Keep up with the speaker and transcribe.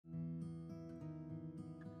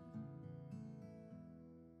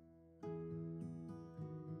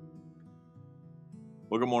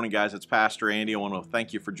Well, good morning, guys. It's Pastor Andy. I want to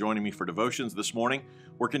thank you for joining me for devotions this morning.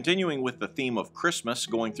 We're continuing with the theme of Christmas,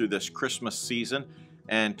 going through this Christmas season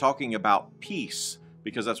and talking about peace,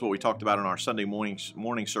 because that's what we talked about in our Sunday morning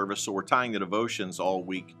service. So we're tying the devotions all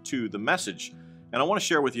week to the message. And I want to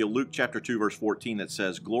share with you Luke chapter 2, verse 14 that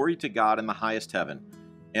says, "Glory to God in the highest heaven,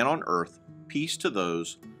 and on earth peace to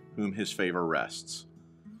those whom his favor rests."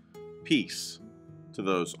 Peace to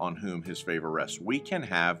those on whom his favor rests. We can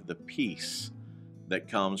have the peace that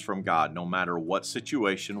comes from God. No matter what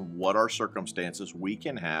situation, what our circumstances, we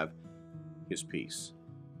can have his peace.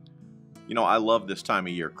 You know, I love this time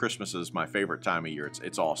of year. Christmas is my favorite time of year.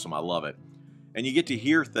 It's awesome. I love it. And you get to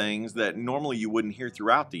hear things that normally you wouldn't hear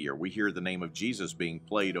throughout the year. We hear the name of Jesus being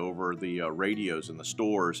played over the radios in the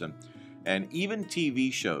stores, and even TV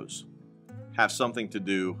shows have something to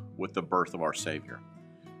do with the birth of our Savior.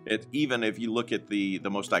 Even if you look at the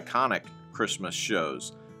most iconic Christmas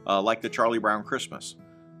shows, like the Charlie Brown Christmas,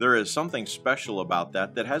 there is something special about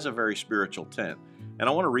that has a very spiritual tint. And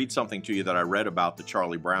I want to read something to you that I read about the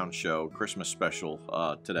Charlie Brown show Christmas special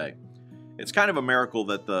today. It's kind of a miracle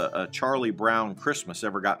that the Charlie Brown Christmas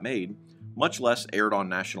ever got made, much less aired on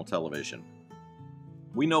national television.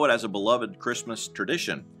 We know it as a beloved Christmas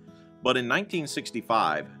tradition, but in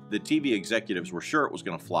 1965, the TV executives were sure it was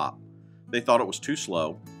going to flop. They thought it was too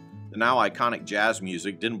slow, the now iconic jazz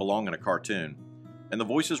music didn't belong in a cartoon, and the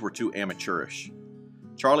voices were too amateurish.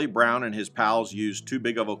 Charlie Brown and his pals used too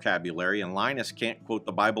big a vocabulary, and Linus can't quote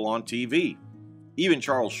the Bible on TV. Even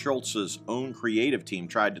Charles Schulz's own creative team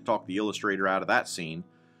tried to talk the illustrator out of that scene,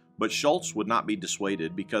 but Schulz would not be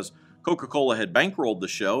dissuaded because Coca-Cola had bankrolled the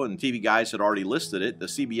show and TV guys had already listed it. The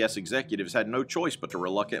CBS executives had no choice but to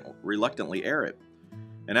reluctantly air it.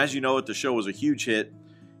 And as you know, the show was a huge hit.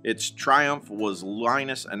 Its triumph was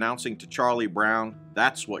Linus announcing to Charlie Brown,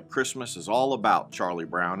 "That's what Christmas is all about, Charlie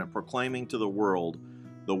Brown," and proclaiming to the world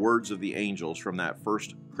the words of the angels from that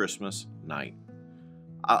first Christmas night.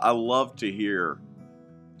 I love to hear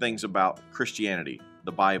things about Christianity,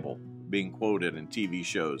 the Bible, being quoted in TV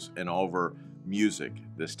shows and over music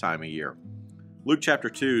this time of year. Luke chapter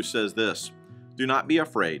 2 says this, "Do not be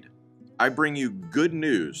afraid. I bring you good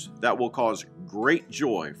news that will cause great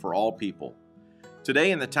joy for all people.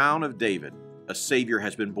 Today in the town of David, a Savior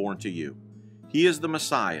has been born to you. He is the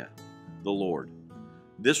Messiah, the Lord.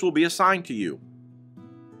 This will be a sign to you.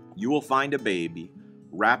 You will find a baby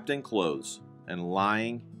wrapped in clothes and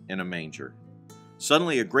lying in a manger."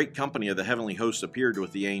 Suddenly a great company of the heavenly hosts appeared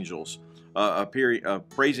with the angels,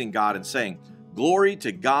 praising God and saying, "Glory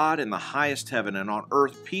to God in the highest heaven, and on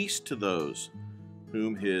earth peace to those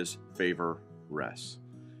whom his favor rests."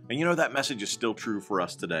 And you know, that message is still true for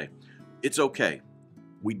us today. It's okay.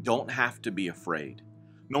 We don't have to be afraid.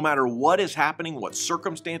 No matter what is happening, what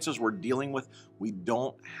circumstances we're dealing with, we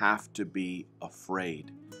don't have to be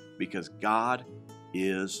afraid because God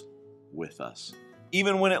is with us.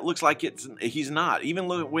 Even when it looks like he's not, even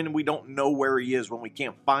when we don't know where he is, when we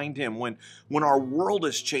can't find him, when our world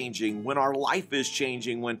is changing, when our life is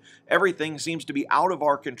changing, when everything seems to be out of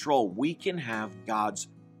our control, we can have God's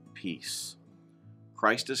peace.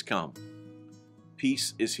 Christ has come.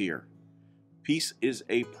 Peace is here. Peace is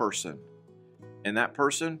a person, and that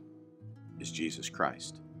person is Jesus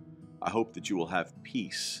Christ. I hope that you will have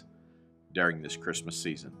peace during this Christmas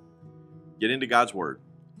season. Get into God's Word,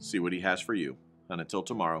 see what he has for you. And until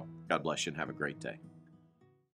tomorrow, God bless you and have a great day.